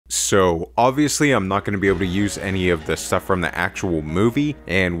So obviously I'm not going to be able to use any of the stuff from the actual movie,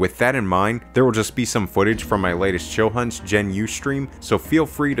 and with that in mind, there will just be some footage from my latest Chill Hunts Gen U stream, so feel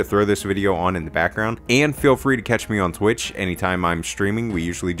free to throw this video on in the background, and feel free to catch me on Twitch anytime I'm streaming. We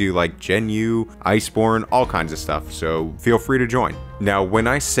usually do like Gen U, Iceborne, all kinds of stuff, so feel free to join. Now, when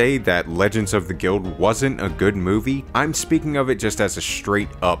I say that Legends of the Guild wasn't a good movie, I'm speaking of it just as a straight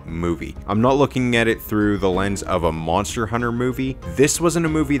up movie. I'm not looking at it through the lens of a Monster Hunter movie. This wasn't a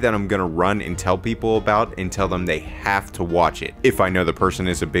movie that I'm gonna run and tell people about and tell them they have to watch it. If I know the person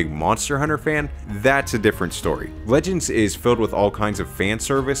is a big Monster Hunter fan, that's a different story. Legends is filled with all kinds of fan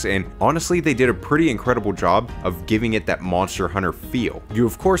service, and honestly they did a pretty incredible job of giving it that Monster Hunter feel. You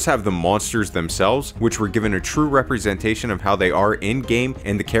of course have the monsters themselves, which were given a true representation of how they are in game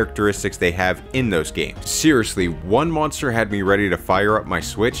and the characteristics they have in those games. Seriously, one monster had me ready to fire up my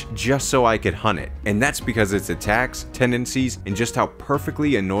Switch just so I could hunt it, and that's because its attacks, tendencies, and just how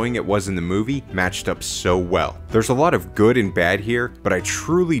perfectly annoying it was in the movie matched up so well. There's a lot of good and bad here, but I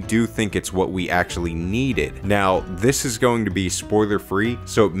truly do think it's what we actually needed. Now, this is going to be spoiler free,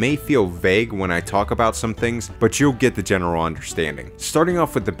 so it may feel vague when I talk about some things, but you'll get the general understanding. Starting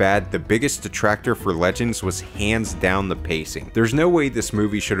off with the bad, the biggest detractor for Legends was hands down the pacing. There's no way this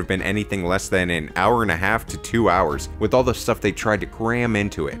movie should have been anything less than an hour and a half to 2 hours with all the stuff they tried to cram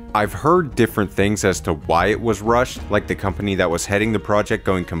into it. I've heard different things as to why it was rushed, like the company that was heading the project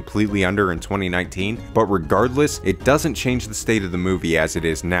going completely under in 2019, but regardless, it doesn't change the state of the movie as it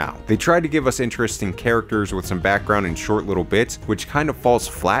is now. They tried to give us interesting characters with some background in short little bits, which kind of falls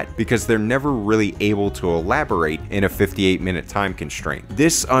flat because they're never really able to elaborate in a 58-minute time constraint.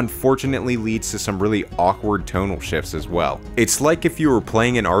 This unfortunately leads to some really awkward tonal shifts as well. It's like if you were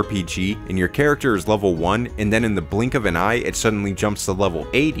playing an RPG and your character is level 1 and then in the blink of an eye it suddenly jumps to level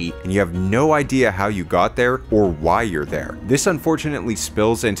 80 and you have no idea how you got there or why you're there. This unfortunately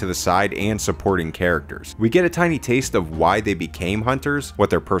spills into the side and supporting characters. We get a tiny taste of why they became hunters, what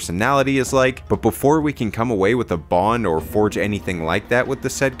their personality is like, but before we can come away with a bond or forge anything like that with the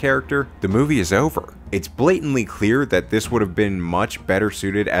said character, the movie is over. It's blatantly clear that this would have been much better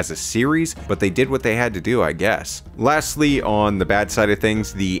suited as a series, but they did what they had to do, I guess. Lastly, on the bad side of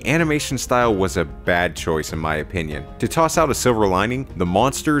things, the animation style was a bad choice in my opinion. To toss out a silver lining, the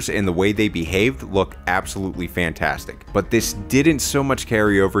monsters and the way they behaved look absolutely fantastic, but this didn't so much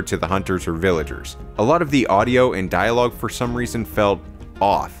carry over to the hunters or villagers. A lot of the audio and dialogue for some reason felt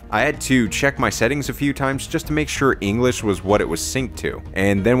off. I had to check my settings a few times just to make sure English was what it was synced to,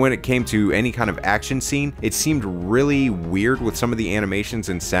 and then when it came to any kind of action scene, it seemed really weird with some of the animations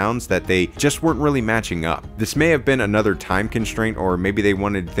and sounds that they just weren't really matching up. This may have been another time constraint, or maybe they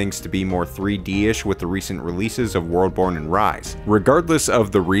wanted things to be more 3D-ish with the recent releases of Worldborn and Rise. Regardless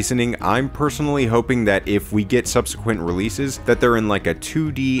of the reasoning, I'm personally hoping that if we get subsequent releases, that they're in like a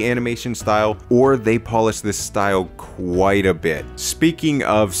 2D animation style, or they polish this style quite a bit. Speaking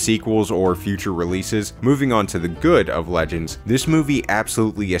of sequels or future releases, moving on to the good of Legends, this movie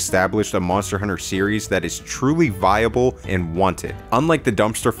absolutely established a Monster Hunter series that is truly viable and wanted. Unlike the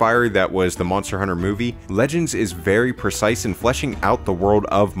dumpster fire that was the Monster Hunter movie, Legends is very precise in fleshing out the world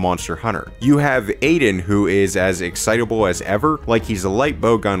of Monster Hunter. You have Aiden, who is as excitable as ever, like he's a light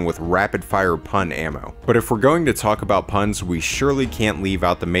bowgun with rapid fire pun ammo. But if we're going to talk about puns, we surely can't leave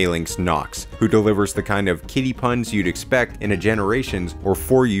out the Maylynx Nox, who delivers the kind of kitty puns you'd expect in a Generations or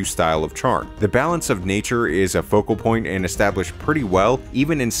For You style of charm. The balance of nature is a focal point and established pretty well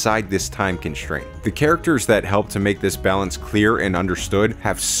even inside this time constraint. The characters that help to make this balance clear and understood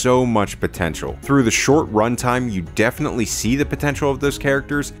have so much potential. Through the short runtime, you definitely see the potential of those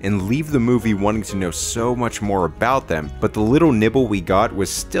characters and leave the movie wanting to know so much more about them, but the little nibble we got was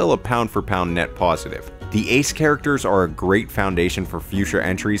still a pound for pound net positive. The Ace characters are a great foundation for future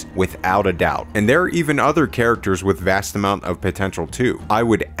entries without a doubt, and there are even other characters with vast amount of potential too. I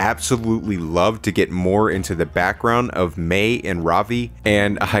would absolutely love to get more into the background of May and Ravi,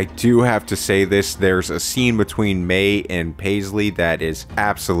 and I do have to say this, there's a scene between May and Paisley that is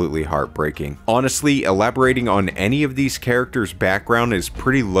absolutely heartbreaking. Honestly, elaborating on any of these characters' background is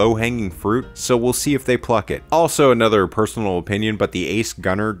pretty low-hanging fruit, so we'll see if they pluck it. Also, another personal opinion, but the Ace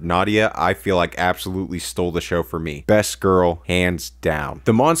Gunner, Nadia, I feel like absolutely stole the show for me. Best girl, hands down.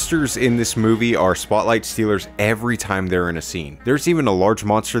 The monsters in this movie are spotlight stealers every time they're in a scene. There's even a large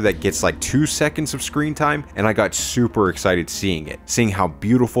monster that gets like 2 seconds of screen time, and I got super excited seeing it, seeing how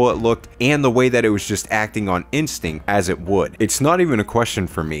beautiful it looked and the way that it was just acting on instinct as it would. It's not even a question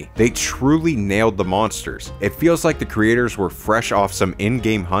for me. They truly nailed the monsters. It feels like the creators were fresh off some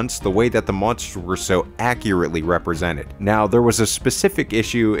in-game hunts the way that the monsters were so accurately represented. Now, there was a specific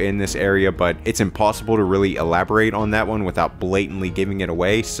issue in this area, but it's impossible able to really elaborate on that one without blatantly giving it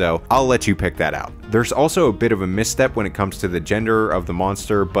away, so I'll let you pick that out. There's also a bit of a misstep when it comes to the gender of the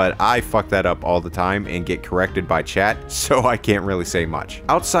monster, but I fuck that up all the time and get corrected by chat, so I can't really say much.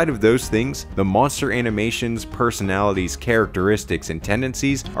 Outside of those things, the monster animations, personalities, characteristics, and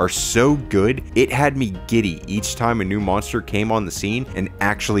tendencies are so good, it had me giddy each time a new monster came on the scene and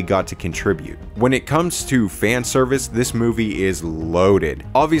actually got to contribute. When it comes to fan service, this movie is loaded.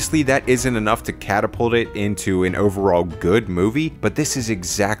 Obviously, that isn't enough to catapult it into an overall good movie, but this is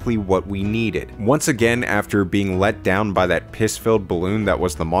exactly what we needed. Once again, after being let down by that piss-filled balloon that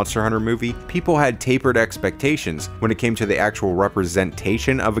was the Monster Hunter movie, people had tapered expectations when it came to the actual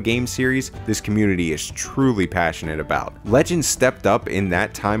representation of a game series this community is truly passionate about. Legend stepped up in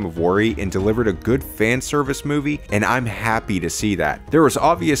that time of worry and delivered a good fan service movie, and I'm happy to see that. There was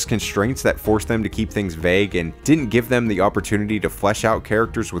obvious constraints that forced them to keep things vague and didn't give them the opportunity to flesh out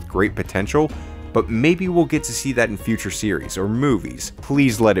characters with great potential, but maybe we'll get to see that in future series or movies.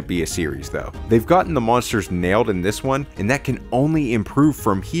 Please let it be a series though. They've gotten the monsters nailed in this one, and that can only improve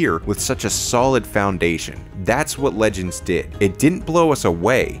from here with such a solid foundation. That's what Legends did. It didn't blow us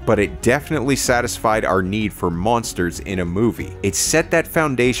away, but it definitely satisfied our need for monsters in a movie. It set that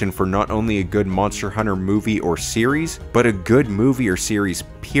foundation for not only a good Monster Hunter movie or series, but a good movie or series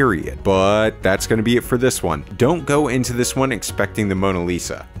period. But that's gonna be it for this one. Don't go into this one expecting the Mona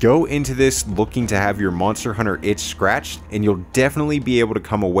Lisa. Go into this looking to have your Monster Hunter itch scratched, and you'll definitely be able to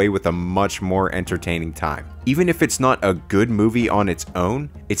come away with a much more entertaining time. Even if it's not a good movie on its own,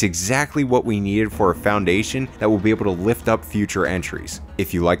 it's exactly what we needed for a foundation that will be able to lift up future entries.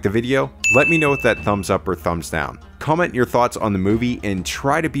 If you liked the video, let me know with that thumbs up or thumbs down. Comment your thoughts on the movie and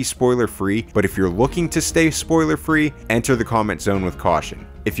try to be spoiler free, but if you're looking to stay spoiler free, enter the comment zone with caution.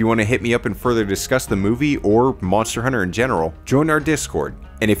 If you want to hit me up and further discuss the movie or Monster Hunter in general, join our Discord.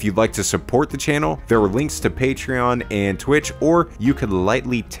 And if you'd like to support the channel, there are links to Patreon and Twitch, or you could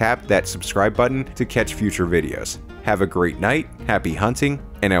lightly tap that subscribe button to catch future videos. Have a great night, happy hunting,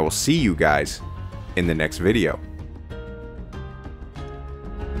 and I will see you guys in the next video.